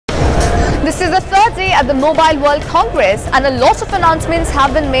This is the third day at the Mobile World Congress and a lot of announcements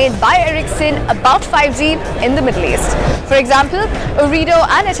have been made by Ericsson about 5G in the Middle East. For example, Ooredoo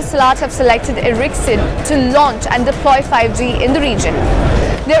and Etisalat have selected Ericsson to launch and deploy 5G in the region.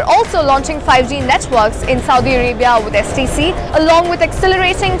 They're also launching 5G networks in Saudi Arabia with STC, along with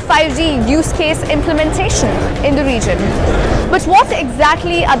accelerating 5G use case implementation in the region. But what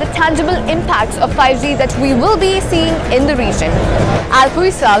exactly are the tangible impacts of 5G that we will be seeing in the region? Alp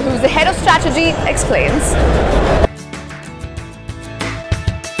Uysal, who is the head of strategy, explains.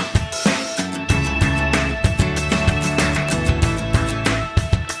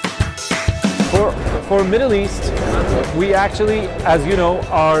 For Middle East, we actually, as you know,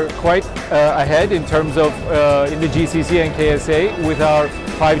 are quite ahead in terms of in the GCC and KSA with our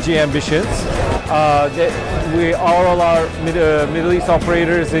 5G ambitions. All our Middle East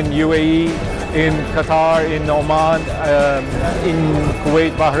operators in UAE, in Qatar, in Oman, in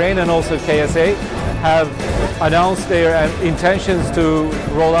Kuwait, Bahrain, and also KSA have announced their intentions to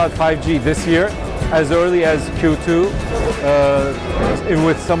roll out 5G this year, as early as Q2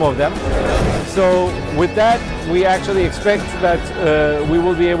 with some of them. So with that, we actually expect that we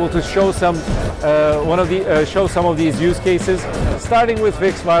will be able to show some of these use cases, starting with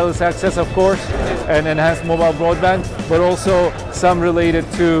fixed wireless access, of course, and enhanced mobile broadband, but also some related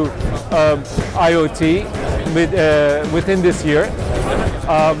to IoT within this year.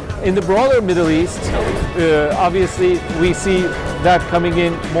 In the broader Middle East, obviously we see that coming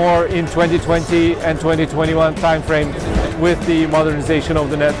in more in 2020 and 2021 timeframe with the modernization of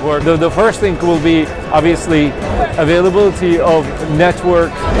the network. The first thing will be obviously availability of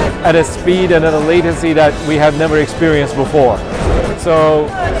network at a speed and at a latency that we have never experienced before. So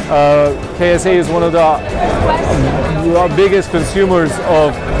KSA is one of the biggest consumers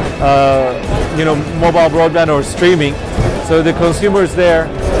of mobile broadband or streaming. So the consumers there,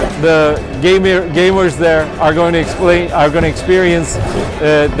 the gamers there are going to experience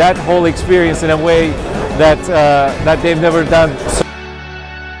that whole experience in a way that they've never done.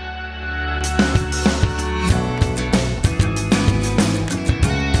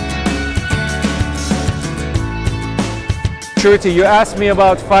 You asked me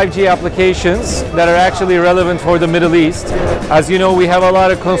about 5G applications that are actually relevant for the Middle East. As you know, we have a lot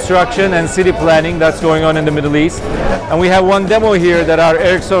of construction and city planning that's going on in the Middle East. And we have one demo here that our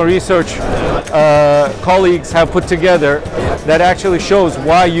Ericsson research colleagues have put together that actually shows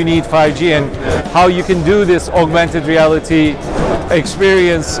why you need 5G and how you can do this augmented reality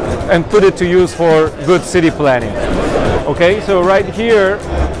experience and put it to use for good city planning. Okay, so right here,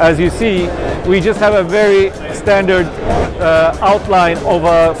 as you see, we just have a very standard outline of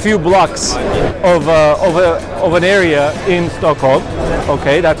a few blocks of an area in Stockholm.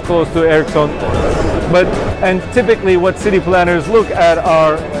 Okay, that's close to Ericsson. And typically what city planners look at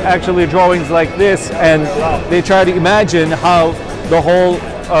are actually drawings like this, and they try to imagine how the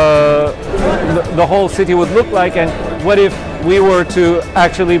whole city would look like, and what if we were to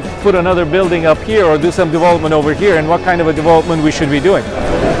actually put another building up here or do some development over here, and what kind of a development we should be doing.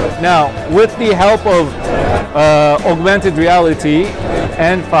 Now, with the help of augmented reality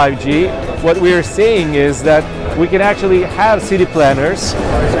and 5G, what we are seeing is that we can actually have city planners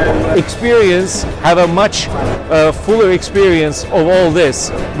have a much fuller experience of all this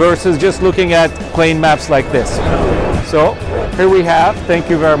versus just looking at plain maps like this. So here we have, thank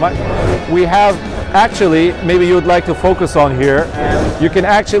you very much, we have actually, maybe you would like to focus on here, you can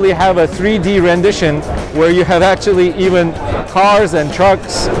actually have a 3D rendition where you have actually even cars and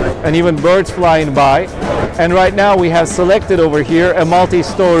trucks and even birds flying by. And right now we have selected over here a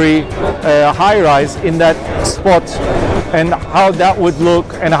multi-story high-rise in that spot, and how that would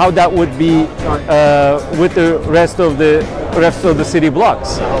look and how that would be with the rest of the city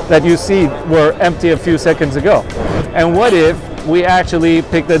blocks that you see were empty a few seconds ago. And what if we actually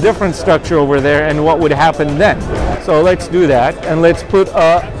picked a different structure over there, and what would happen then? So let's do that, and let's put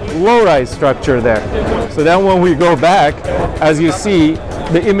a low-rise structure there. So then when we go back, as you see,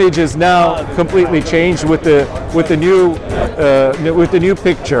 the image is now completely changed with the new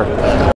picture.